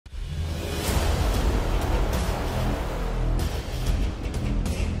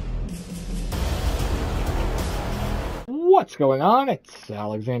What's going on? It's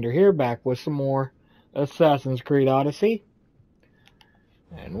Alexander here, back with some more Assassin's Creed Odyssey.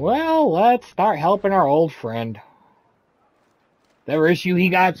 And well, let's start helping our old friend. Whatever issue he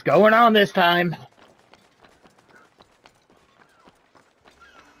got's going on this time.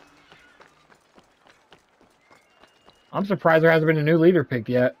 I'm surprised there hasn't been a new leader picked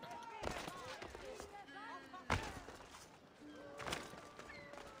yet.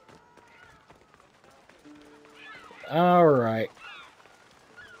 Alright.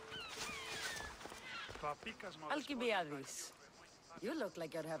 Alkibiades, you look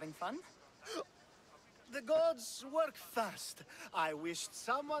like you're having fun. The gods work fast. I wished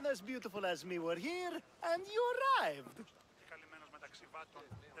someone as beautiful as me were here, and you arrived.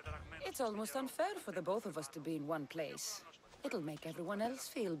 It's almost unfair for the both of us to be in one place. It'll make everyone else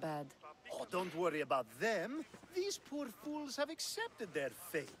feel bad. Oh, don't worry about them. These poor fools have accepted their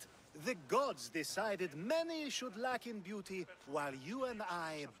fate. The gods decided many should lack in beauty, while you and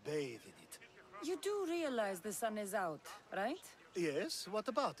I bathe in it. You do realize the sun is out, right? Yes, what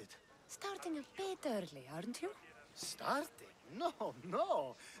about it? Starting a bit early, aren't you? Starting?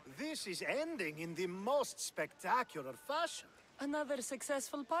 No. This is ending in the most spectacular fashion. Another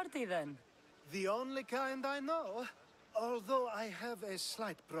successful party, then. The only kind I know. Although I have a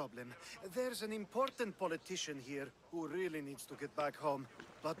slight problem. There's an important politician here who really needs to get back home.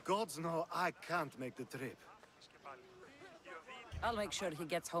 But gods know I can't make the trip. I'll make sure he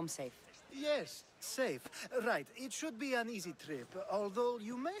gets home safe. Yes, safe. Right, it should be an easy trip, although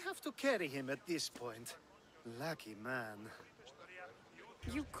you may have to carry him at this point. Lucky man.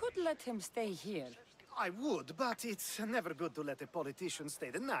 You could let him stay here. I would, but it's never good to let a politician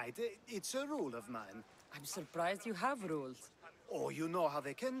stay the night. It's a rule of mine. I'm surprised you have rules. Oh, you know how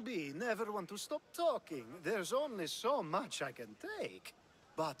they can be. Never want to stop talking. There's only so much I can take.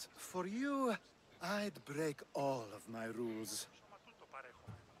 But for you, I'd break all of my rules.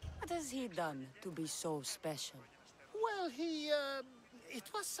 What has he done to be so special? Well, it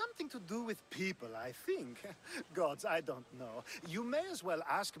was something to do with people, I think. Gods, I don't know. You may as well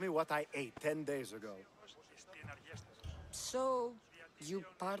ask me what I ate 10 days ago. So, you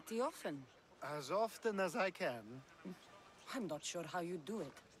party often? As often as I can. I'm not sure how you do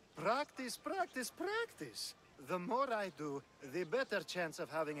it. Practice, practice, practice. The more I do, the better chance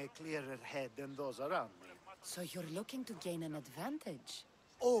of having a clearer head than those around me. So you're looking to gain an advantage?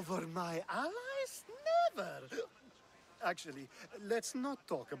 Over my allies? Never! Actually, let's not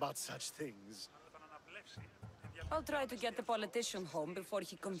talk about such things. I'll try to get the politician home before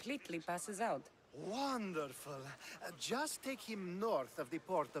he completely passes out. Wonderful. Just take him north of the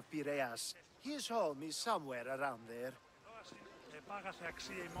port of Piraeus. His home is somewhere around there.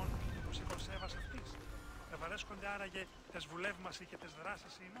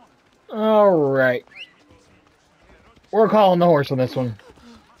 Alright. We're calling the horse on this one.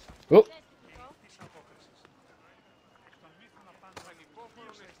 Oop.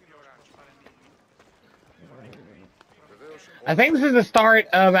 I think this is the start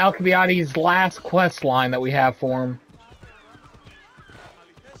of Alkibiades' last quest line that we have for him.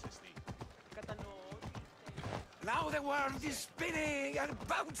 Now the world is spinning and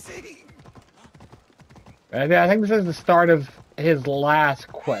bouncing! I think this is the start of his last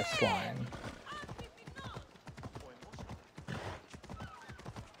quest line.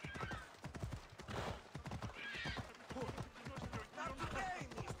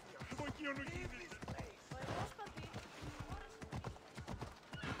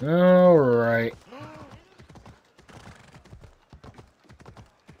 Alright.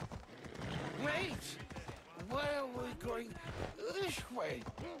 Wait! Why are we going this way?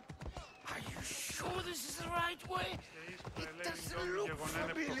 Are you sure this is the right way? It doesn't look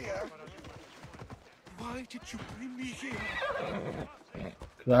familiar. Why did you bring me here?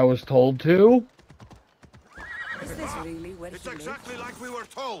 'Cause I was told to. Is this really where It's he lives? exactly like we were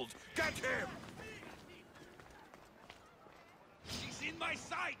told. Get him! He's in my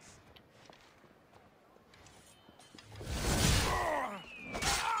sights!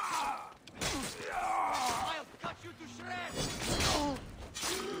 I'll cut you to shreds!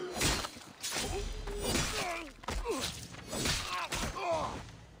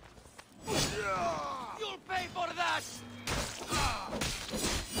 You'll pay for that!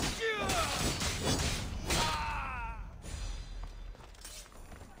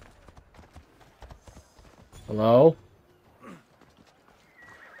 Hello?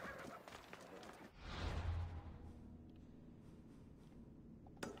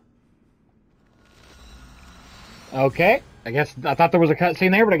 Okay. I thought there was a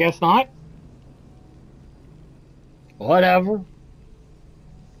cutscene there, but I guess not. Whatever.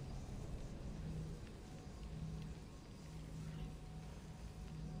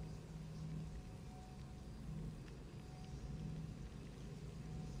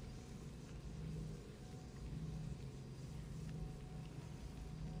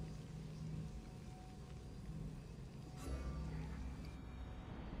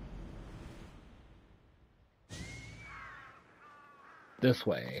 this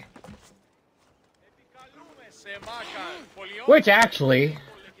way. Which, actually,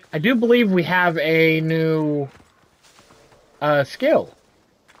 I do believe we have a new skill.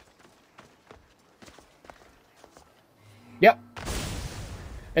 Yep.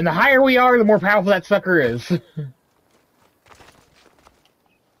 And the higher we are, the more powerful that sucker is.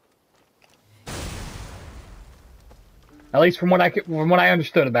 At least from what I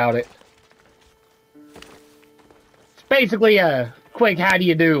understood about it. It's basically a quick how do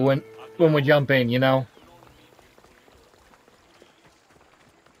you do when we jump in, you know?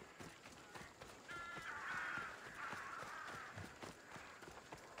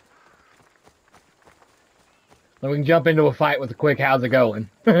 Then we can jump into a fight with a quick how's it going.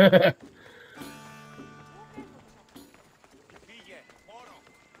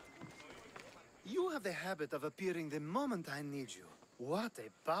 You have the habit of appearing the moment I need you. What a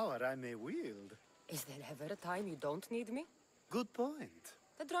power I may wield. Is there ever a time you don't need me? Good point.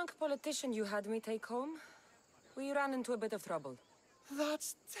 The drunk politician you had me take home? We ran into a bit of trouble.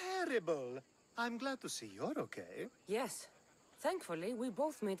 That's terrible. I'm glad to see you're okay. Yes. Thankfully, we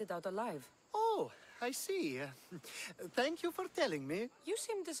both made it out alive. Oh, I see. Thank you for telling me. You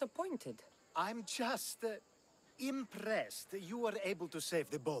seem disappointed. I'm just impressed you were able to save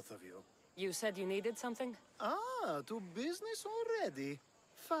the both of you. You said you needed something? Ah, to business already.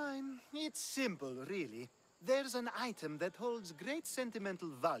 Fine. It's simple, really. There's an item that holds great sentimental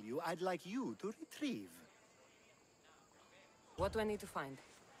value I'd like you to retrieve. What do I need to find?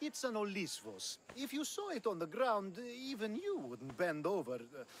 It's an Olisvos. If you saw it on the ground, even you wouldn't bend over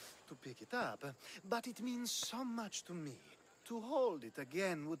to pick it up. But it means so much to me. To hold it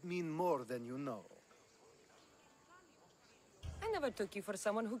again would mean more than you know. I never took you for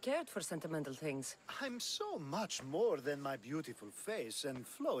someone who cared for sentimental things. I'm so much more than my beautiful face and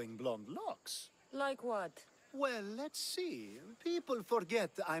flowing blonde locks. Like what? Well, let's see. People forget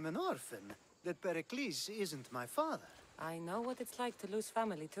I'm an orphan, that Pericles isn't my father. I know what it's like to lose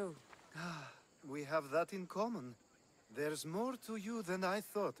family, too. We have that in common. There's more to you than I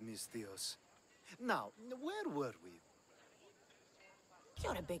thought, Miss Theos. Now, where were we?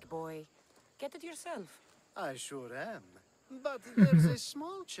 You're a big boy. Get it yourself. I sure am. But there's a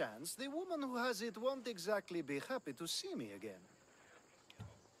small chance the woman who has it won't exactly be happy to see me again.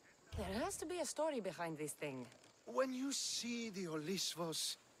 There has to be a story behind this thing. When you see the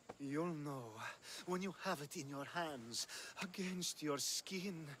Olisvos, you'll know. When you have it in your hands, against your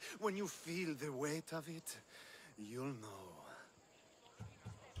skin, when you feel the weight of it, you'll know.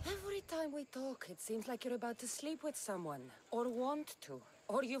 Every time we talk, it seems like you're about to sleep with someone. Or want to.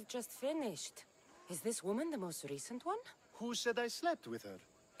 Or you've just finished. Is this woman the most recent one? Who said I slept with her?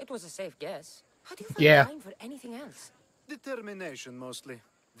 It was a safe guess. How do you find time for anything else? Determination, mostly.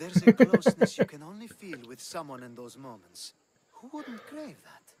 There's a closeness you can only feel with someone in those moments. Who wouldn't crave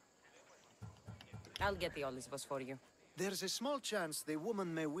that? I'll get the Olisvos for you. There's a small chance the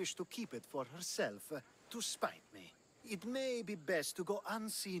woman may wish to keep it for herself, to spite me. It may be best to go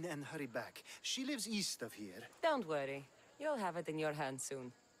unseen and hurry back. She lives east of here. Don't worry. You'll have it in your hand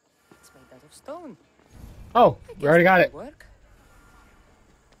soon. It's made out of stone. Oh, we already got it. Work.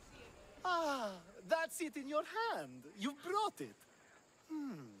 Ah, that's it in your hand. You brought it.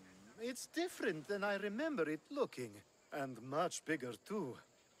 It's different than I remember it looking. And much bigger, too.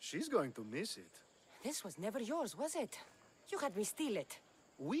 She's going to miss it. This was never yours, was it? You had me steal it.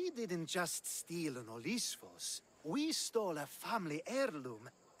 We didn't just steal an Olisvos. We stole a family heirloom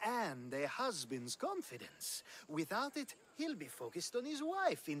and a husband's confidence. Without it, he'll be focused on his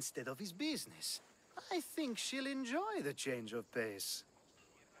wife instead of his business. I think she'll enjoy the change of pace.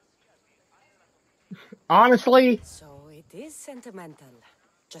 Honestly? So it is sentimental.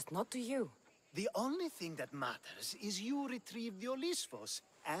 Just not to you. The only thing that matters is you retrieved the Olisvos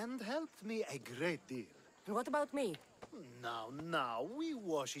and helped me a great deal. What about me? Now, we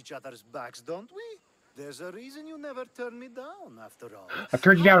wash each other's backs, don't we? There's a reason you never turn me down, after all. I've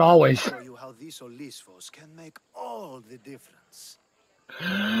turned you down always. I'll show you how these Olisvos can make all the difference.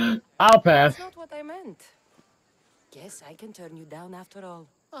 I'll pass. That's not what I meant. Guess I can turn you down after all.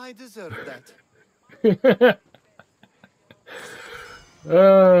 I deserve that.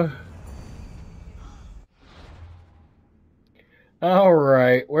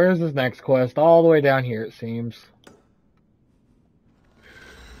 Alright, where's this next quest? All the way down here, it seems.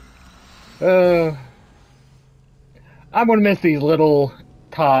 I'm gonna miss these little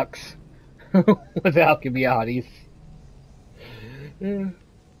talks with Alkibiades.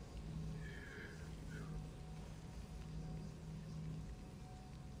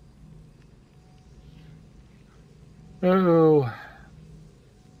 Oh.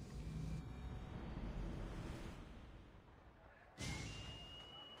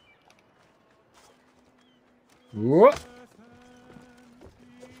 Whoop.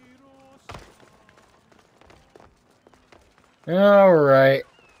 Alright.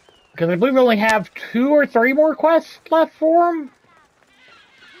 Because I believe we only have 2 or 3 more quests left for him.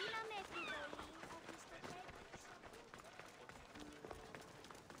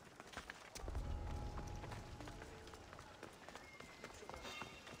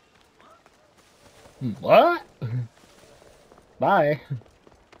 What? Bye.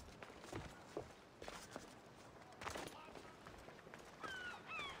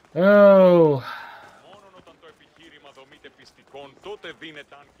 Oh.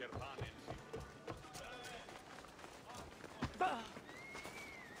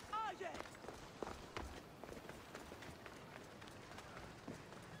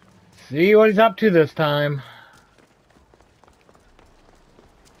 See what he's up to this time.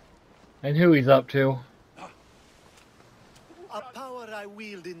 And who he's up to. A power I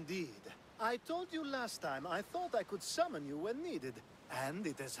wield indeed. I told you last time I thought I could summon you when needed. And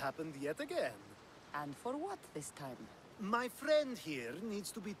it has happened yet again. And for what this time? My friend here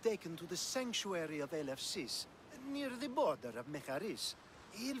needs to be taken to the sanctuary of Elefsis, near the border of Mecharis.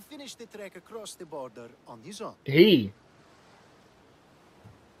 He'll finish the trek across the border on his own.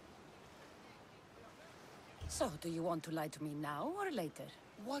 So, do you want to lie to me now or later?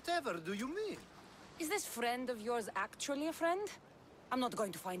 Whatever do you mean? Is this friend of yours actually a friend? I'm not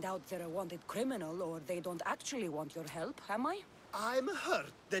going to find out they're a wanted criminal or they don't actually want your help, am I? I'm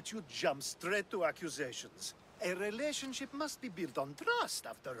hurt that you jump straight to accusations. A relationship must be built on trust,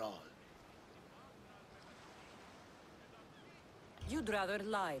 after all. You'd rather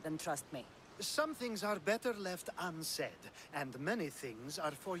lie than trust me. Some things are better left unsaid, and many things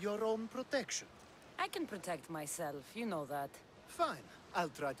are for your own protection. I can protect myself, you know that. Fine. I'll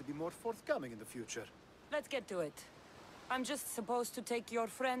try to be more forthcoming in the future. Let's get to it. I'm just supposed to take your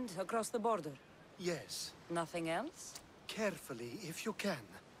friend across the border. Yes. Nothing else? Carefully, if you can.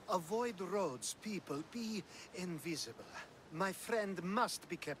 Avoid roads, people, be invisible. My friend must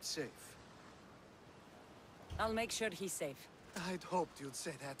be kept safe. I'll make sure he's safe. I'd hoped you'd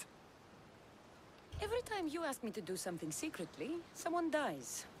say that. Every time you ask me to do something secretly, someone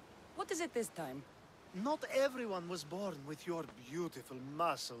dies. What is it this time? Not everyone was born with your beautiful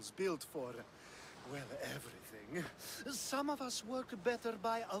muscles built for, well, everything. Some of us work better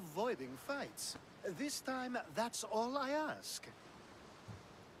by avoiding fights. This time, that's all I ask.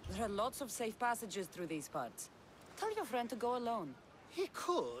 There are lots of safe passages through these parts. Tell your friend to go alone. He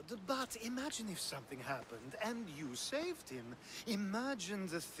could, but imagine if something happened and you saved him. Imagine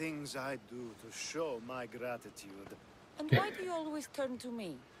the things I'd do to show my gratitude. And why do you always turn to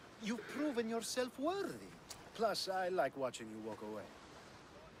me? You've proven yourself worthy. Plus, I like watching you walk away.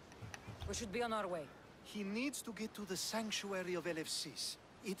 We should be on our way. He needs to get to the sanctuary of Elefsis.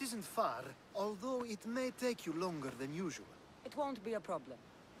 It isn't far, although it may take you longer than usual. It won't be a problem.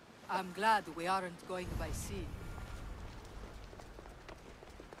 I'm glad we aren't going by sea.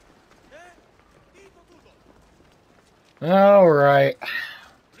 Alright.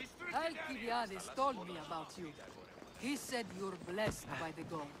 Alkibiades told me about you. He said you're blessed by the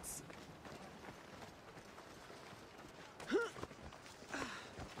gods.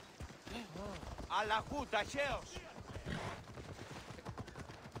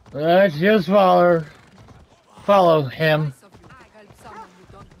 Let's just follow him. Nice of you to help someone you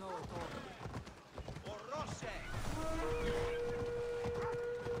don't know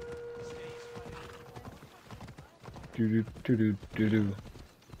at all.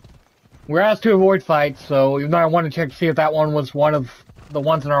 We're asked to avoid fights, so even though I want to check to see if that one was one of the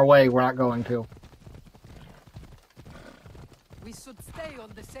ones in our way, we're not going to. We should stay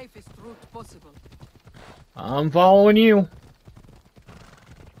on the safest route possible. I'm following you.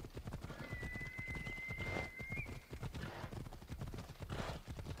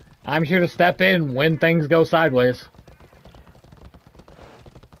 I'm here to step in when things go sideways.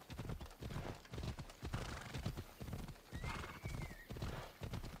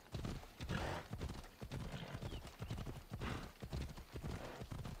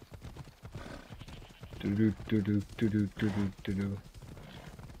 Do-do-do-do-do-do-do-do-do.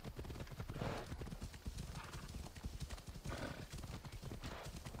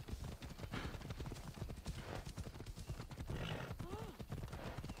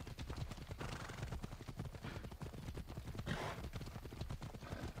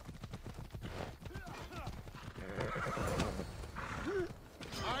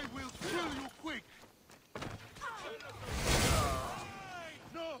 I will kill you quick.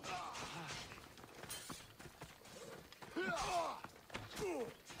 No.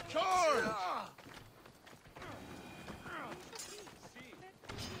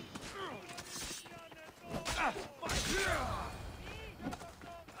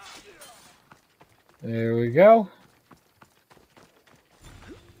 There we go.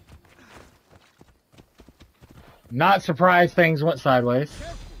 Not surprised things went sideways.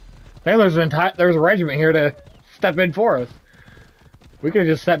 I think there's a regiment here to step in for us. We could have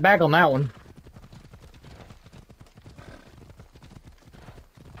just sat back on that one.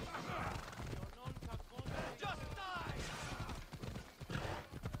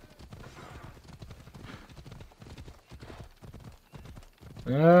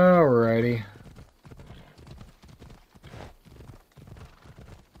 Alrighty.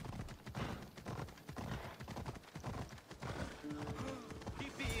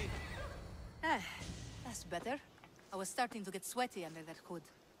 That's better. I was starting to get sweaty under that hood.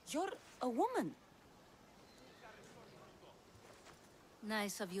 You're a woman.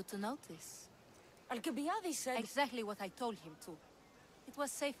 Nice of you to notice. Alkibiades said... Exactly what I told him to. It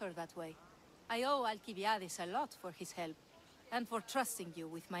was safer that way. I owe Alkibiades a lot for his help, and for trusting you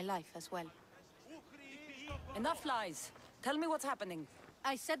with my life as well. Enough lies. Tell me what's happening.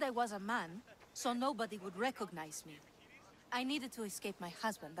 I said I was a man, so nobody would recognize me. I needed to escape my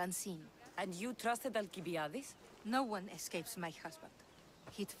husband unseen. And you trusted Alkibiades? No one escapes my husband.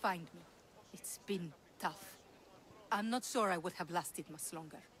 He'd find me. It's been tough. I'm not sure I would have lasted much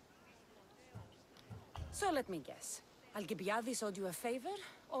longer. So let me guess. Alkibiades owed you a favor,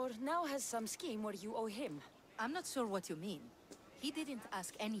 or now has some scheme where you owe him? I'm not sure what you mean. He didn't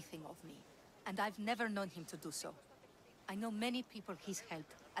ask anything of me, and I've never known him to do so. I know many people he's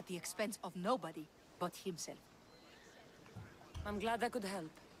helped at the expense of nobody but himself. I'm glad I could help.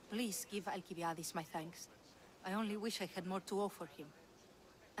 Please give Alkibiades my thanks. I only wish I had more to offer him.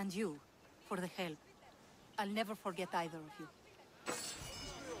 And you, for the help. I'll never forget either of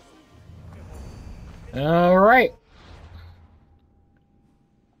you. Alright.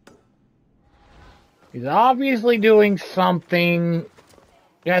 He's obviously doing something.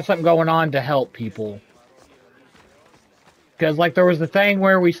 He has something going on to help people. Because, like, there was the thing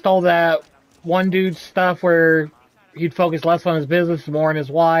where we stole that one dude's stuff where he'd focus less on his business, more on his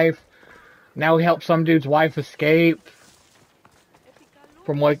wife. Now he helped some dude's wife escape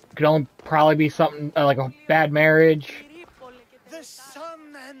from what could only probably be something like a bad marriage. The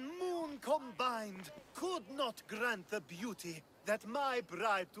sun and moon combined could not grant the beauty that my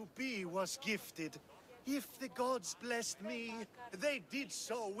bride-to-be was gifted. If the gods blessed me, they did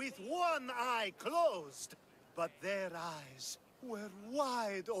so with one eye closed. But their eyes were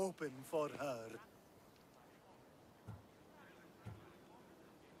wide open for her.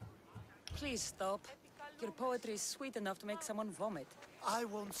 Please stop. Your poetry is sweet enough to make someone vomit. I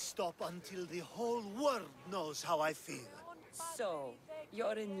won't stop until the whole world knows how I feel. So,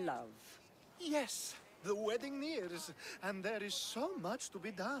 you're in love. Yes, the wedding nears, and there is so much to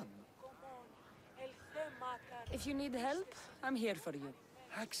be done. If you need help, I'm here for you.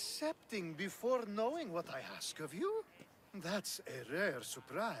 Accepting before knowing what I ask of you? That's a rare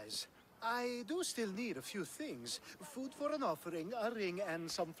surprise. I do still need a few things. Food for an offering, a ring, and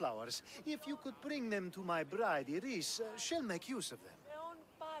some flowers. If you could bring them to my bride, Iris, she'll make use of them.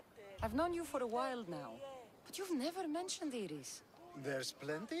 I've known you for a while now, but you've never mentioned Iris. There's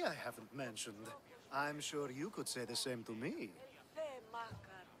plenty I haven't mentioned. I'm sure you could say the same to me.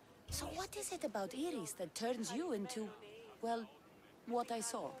 So what is it about Iris that turns you into, well, what I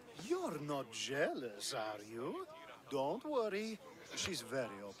saw? You're not jealous, are you? Don't worry. She's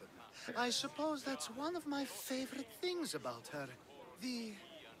very open. I suppose that's one of my favorite things about her. The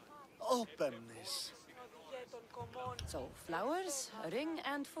openness. So, flowers, a ring,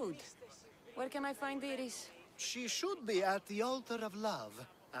 and food. Where can I find Iris? She should be at the altar of love.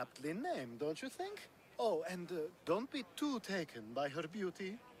 Aptly named, don't you think? Oh, and don't be too taken by her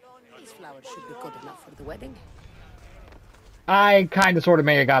beauty. These flowers should be good enough for the wedding. I kind of, sort of,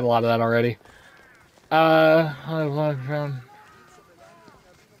 may have got a lot of that already.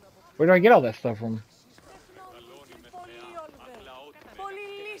 Where do I get all that stuff from?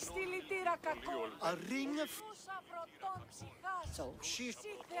 A ring of... So, She...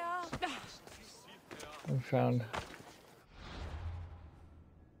 I found...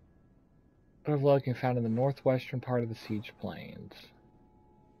 Overlooking found in the northwestern part of the Siege Plains.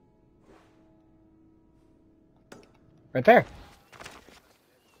 Right there.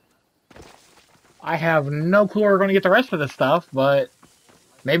 I have no clue where we're going to get the rest of this stuff, but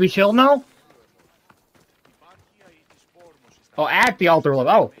maybe she'll know? Oh, at the altar of love.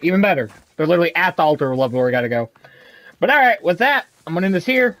 Oh, even better. They're literally at the altar of love where we got to go. But alright, with that, I'm going to end this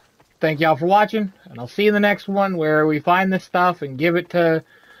here. Thank y'all for watching, and I'll see you in the next one where we find this stuff and give it to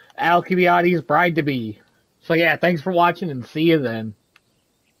Alkibiades' bride-to-be. So yeah, thanks for watching, and see you then.